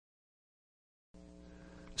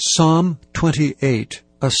Psalm 28,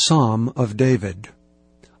 a psalm of David.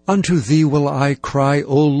 Unto thee will I cry,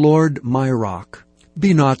 O Lord, my rock.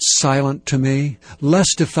 Be not silent to me,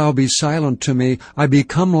 lest if thou be silent to me, I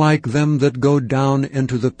become like them that go down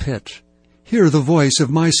into the pit. Hear the voice of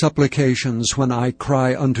my supplications when I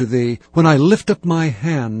cry unto thee, when I lift up my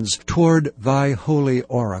hands toward thy holy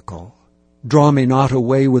oracle. Draw me not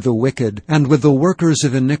away with the wicked, and with the workers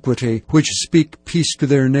of iniquity, which speak peace to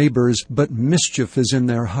their neighbors, but mischief is in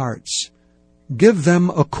their hearts. Give them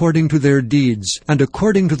according to their deeds, and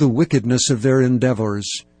according to the wickedness of their endeavors.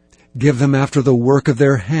 Give them after the work of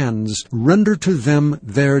their hands, render to them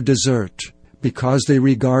their desert. Because they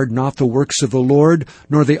regard not the works of the Lord,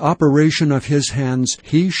 nor the operation of his hands,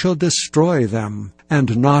 he shall destroy them,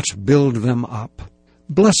 and not build them up.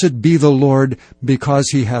 Blessed be the Lord, because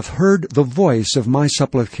he hath heard the voice of my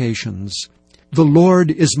supplications. The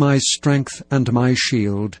Lord is my strength and my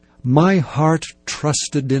shield. My heart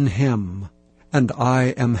trusted in him, and I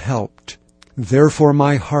am helped. Therefore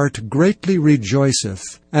my heart greatly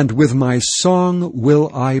rejoiceth, and with my song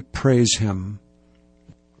will I praise him.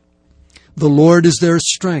 The Lord is their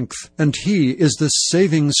strength, and he is the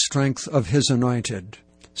saving strength of his anointed.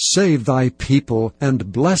 Save thy people,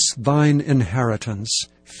 and bless thine inheritance.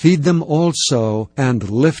 Feed them also, and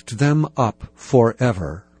lift them up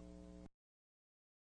forever.